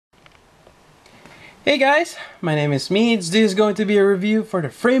Hey guys, my name is Meads. This is going to be a review for the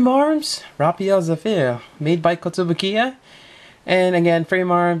frame arms Rapier Zephyr, made by Kotobukiya. And again, frame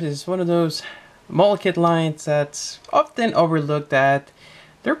arms is one of those model kit lines that's often overlooked at.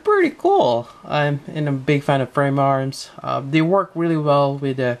 They're pretty cool. I'm a big fan of frame arms. They work really well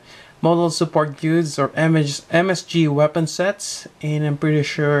with model support goods or MSG weapon sets, and I'm pretty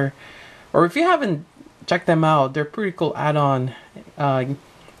sure, or if you haven't checked them out, they're pretty cool add-on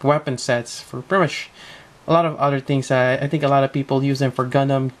weapon sets for pretty much a lot of other things. I think a lot of people use them for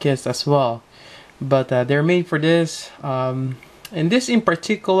Gundam kits as well, but they're made for this. And this in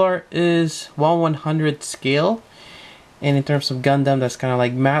particular is 1/100 scale, and in terms of Gundam, that's kind of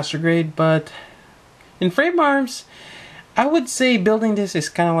like master grade. But in frame arms, I would say building this is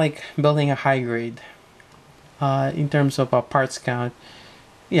kind of like building a high grade in terms of parts count.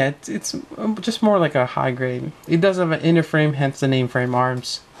 Yeah, it's just more like a high grade. It does have an inner frame, hence the name frame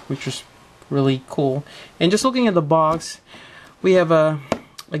arms, which is really cool. And just looking at the box, we have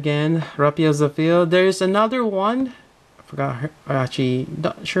again Rapier Zephyr. There's another one. I forgot her. Actually,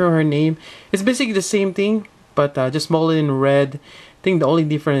 not sure her name. It's basically the same thing, but just molded in red. I think the only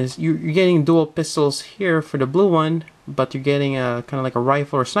difference is you're getting dual pistols here for the blue one, but you're getting a kind of like a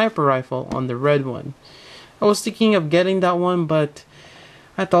rifle or sniper rifle on the red one. I was thinking of getting that one, but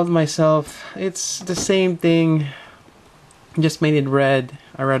I thought to myself, it's the same thing, just made it red.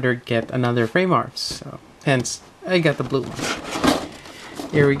 I'd rather get another frame arms, so hence I got the blue one.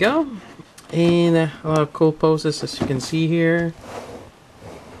 Here we go, and a lot of cool poses as you can see here.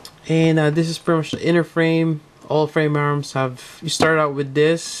 And this is pretty much the inner frame. All frame arms have, you start out with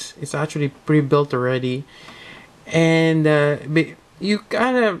this. It's actually pre-built already, and you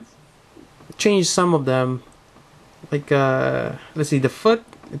kind of change some of them. Like let's see, the foot,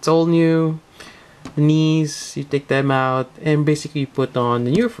 it's all new. The knees, you take them out and basically put on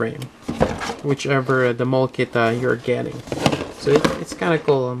the new frame, whichever the mold kit you're getting. So it's kind of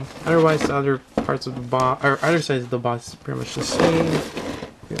cool. Otherwise, the other parts of the box, or other sides of the box, is pretty much the same.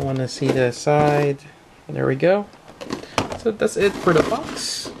 If you want to see the side, there we go. So that's it for the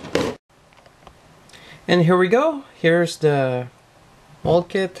box. And here we go. Here's the mold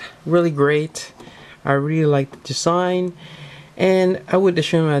kit. Really great. I really like the design, and I would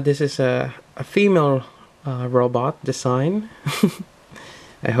assume that this is a female robot design.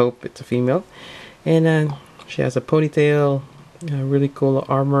 I hope it's a female. And she has a ponytail, really cool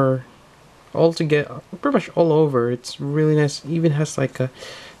armor, all together, pretty much all over. It's really nice. Even has like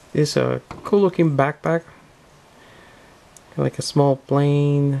this cool looking backpack, like a small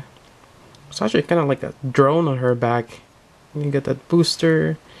plane. It's actually kind of like a drone on her back. You get that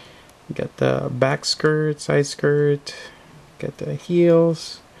booster. You got the back skirt, side skirt, got the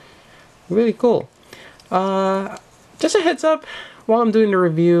heels. Really cool. Just a heads up, while I'm doing the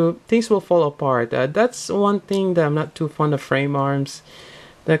review, things will fall apart. That's one thing that I'm not too fond of frame arms.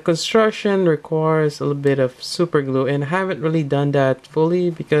 The construction requires a little bit of super glue, and I haven't really done that fully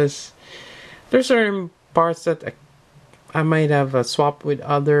because there's certain parts that I might have swapped with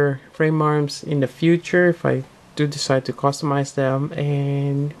other frame arms in the future if I do decide to customize them,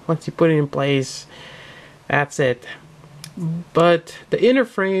 and once you put it in place, that's it. But the inner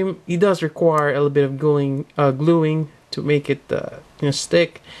frame, it does require a little bit of gluing to make it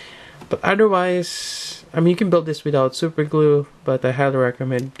stick. But otherwise, I mean, you can build this without super glue, but I highly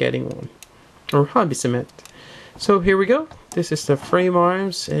recommend getting one, or hobby cement. So here we go. This is the frame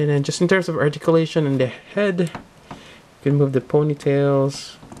arms, and then just in terms of articulation and the head, you can move the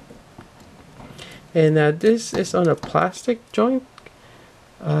ponytails. And this is on a plastic joint,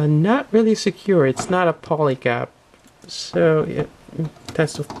 not really secure. It's not a poly cap, so it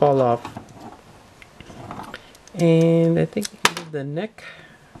tends to fall off. And I think you can move the neck.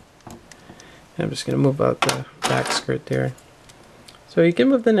 I'm just gonna move out the back skirt there. So you can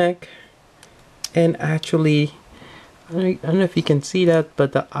move the neck, and actually, I don't know if you can see that,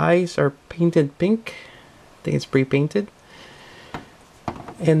 but the eyes are painted pink. I think it's pre-painted.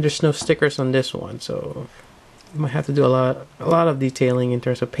 And there's no stickers on this one, so you might have to do a lot of detailing in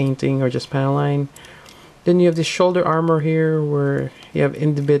terms of painting or just panel line. Then you have the shoulder armor here, where you have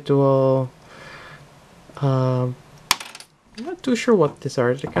individual. I'm not too sure what these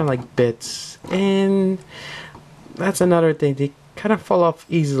are. They're kind of like bits, and that's another thing. They kind of fall off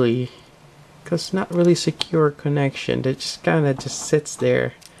easily because not really secure connection. They just kind of just sits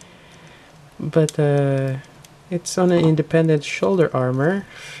there. But it's on an independent shoulder armor.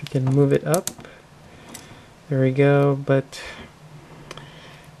 You can move it up. There we go, but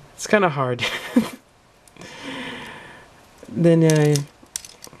it's kind of hard. Then,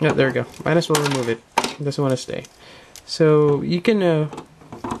 oh, there we go. Might as well remove it. It doesn't want to stay. So you can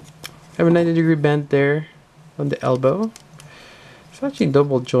Have a 90-degree bend there on the elbow. It's actually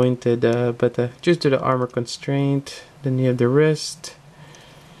double jointed, but due to the armor constraint. Then you have the wrist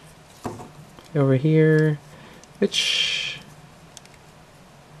over here, which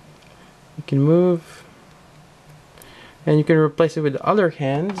you can move, and you can replace it with the other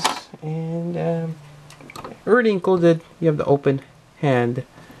hands. And already included, you have the open hand,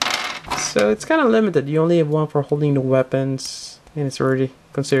 so it's kind of limited. You only have one for holding the weapons, and it's already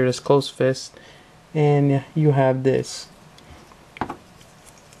considered as closed fist. And you have this,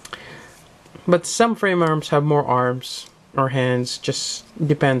 but some frame arms have more arms or hands, just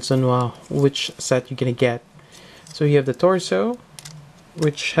depends on which set you're gonna get. So you have the torso,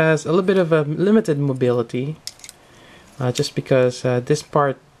 which has a little bit of a limited mobility, just because this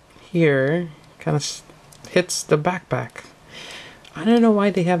part here kind of hits the backpack. I don't know why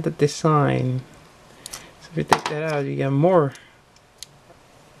they have that design. So if you take that out, you get more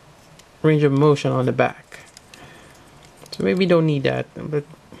range of motion on the back. So maybe you don't need that, but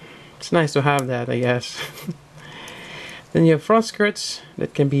it's nice to have that, I guess. Then you have front skirts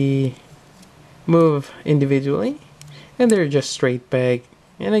that can be moved individually, and they're just straight peg.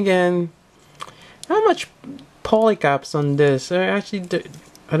 And again, how much polycaps on this? Actually,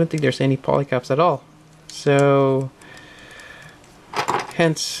 I don't think there's any polycaps at all. So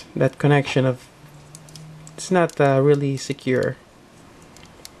hence that connection of it's not really secure.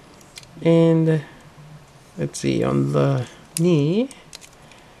 And let's see, on the knee,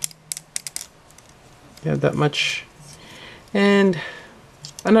 you have that much. And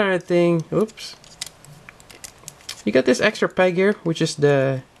another thing, oops, you got this extra peg here, which is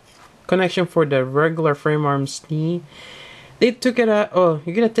the connection for the regular frame arms knee. They took it out. Oh,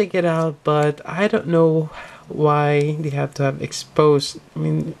 you're gonna take it out, but I don't know why they have to have exposed. I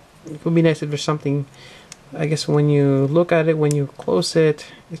mean, it would be nice if there's something. I guess when you look at it, when you close it,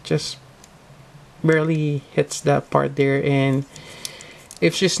 it just barely hits that part there. And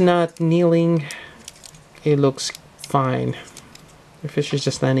if she's not kneeling, it looks fine. If she's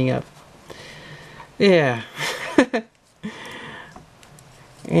just standing up, yeah.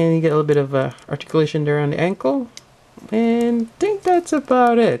 And you get a little bit of articulation there on the ankle, and I think that's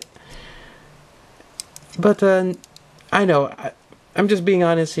about it. But I know, I'm just being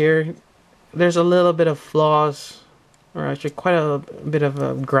honest here. There's a little bit of flaws, or actually quite a bit of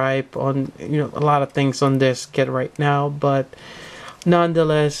a gripe on, a lot of things on this kit right now. But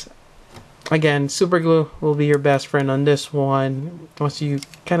nonetheless, again, super glue will be your best friend on this one. Once you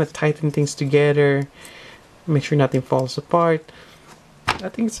kind of tighten things together, make sure nothing falls apart. I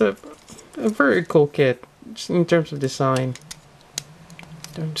think it's a very cool kit, just in terms of design.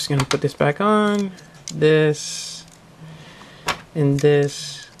 I'm just gonna put this back on, this, and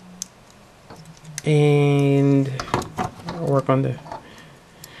this, and I'll work on the.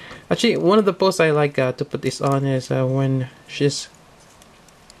 Actually, one of the posts I like to put this on is when she's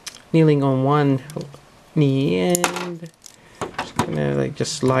kneeling on one knee and just kind of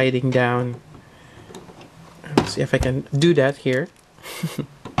just sliding down. Let's see if I can do that here.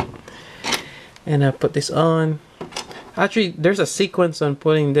 And I put this on. Actually, there's a sequence on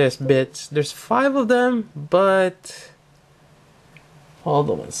putting this bits. There's 5 of them, but hold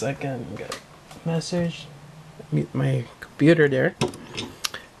on 1 second. Got a message. Mute my computer there.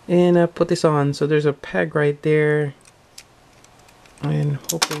 And I put this on. So there's a peg right there. And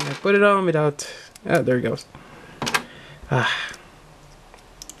hoping I put it on without. Oh, there it goes. I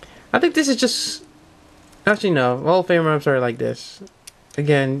think this is just. Actually, no. All frame arms are like this.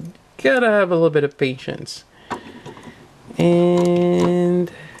 Again, gotta have a little bit of patience.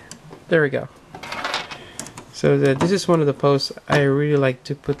 And there we go. So this is one of the posts I really like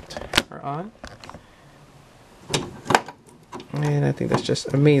to put her on. And I think that's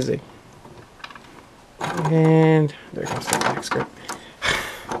just amazing. And there goes the back skirt.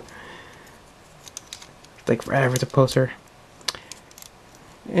 Take forever to post her.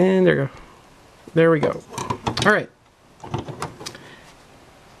 And there we go. There we go. Alright.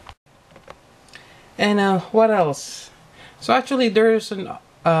 And what else? So actually there's an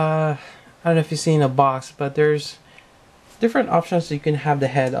I don't know if you've seen a box, but there's different options you can have the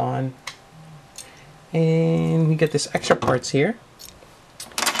head on. And we get this extra parts here.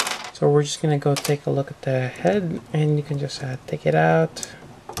 So we're just gonna go take a look at the head, and you can just take it out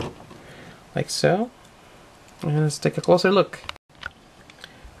like so. And let's take a closer look.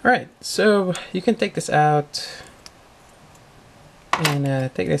 Alright, so you can take this out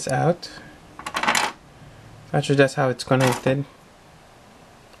and take this out. Actually, that's how it's connected.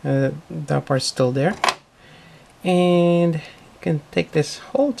 That part's still there. And you can take this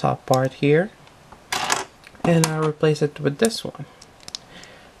whole top part here and replace it with this one.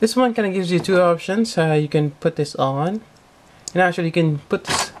 This one kind of gives you two options. You can put this on, and actually you can put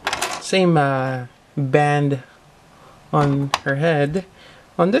this same band on her head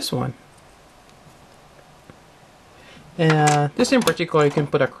on this one. And this in particular you can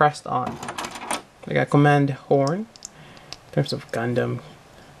put a crest on, like a command horn in terms of Gundam,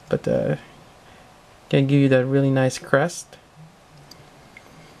 but can give you that really nice crest.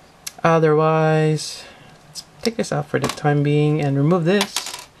 Otherwise, let's take this out for the time being and remove this.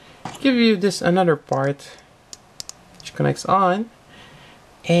 Give you this another part which connects on,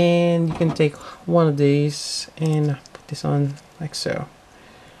 and you can take one of these and put this on like so.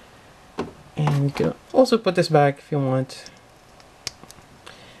 And you can also put this back if you want.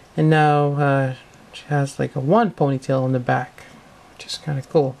 And now she has like a one ponytail on the back, which is kind of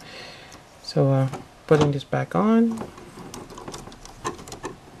cool. So putting this back on,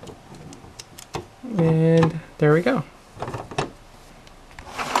 and there we go.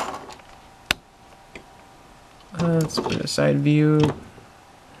 Let's put a side view.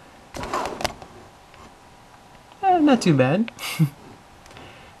 Not too bad.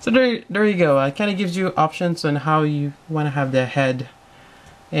 So there you go. It kind of gives you options on how you want to have the head,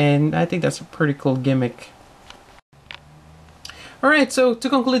 and I think that's a pretty cool gimmick. Alright, so to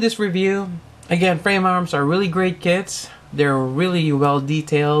conclude this review, again, frame arms are really great kits. They're really well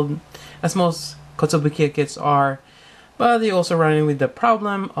detailed, as most Kotobukiya kits are, but they also run in with the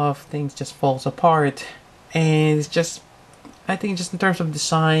problem of things just falls apart, and it's just, I think just in terms of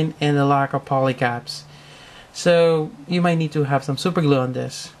design and the lack of polycaps. So you might need to have some super glue on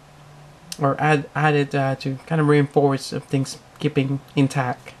this, or add it to kind of reinforce if things keeping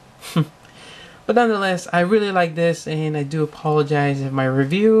intact. But nonetheless, I really like this, and I do apologize if my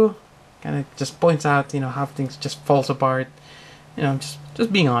review kind of just points out, how things just falls apart.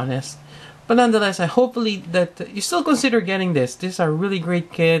 Just being honest. But nonetheless, I hopefully that you still consider getting this. These are really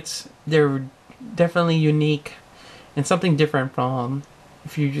great kits. They're definitely unique and something different from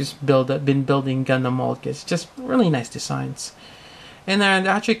if you just been building Gundam mold kits. Just really nice designs, and they're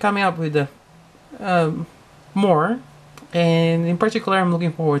actually coming up with more. And in particular, I'm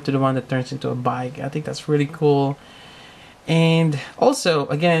looking forward to the one that turns into a bike. I think that's really cool. And also,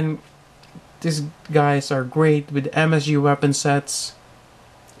 again, these guys are great with MSG weapon sets,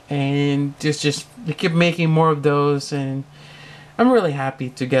 and just they keep making more of those, and I'm really happy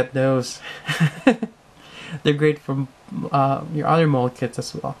to get those. They're great from your other mold kits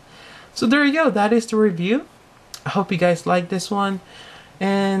as well. So there you go. That is the review. I hope you guys like this one.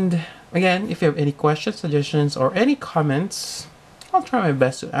 And again, if you have any questions, suggestions, or any comments, I'll try my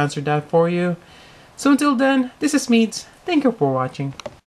best to answer that for you. So until then, this is Meads. Thank you for watching.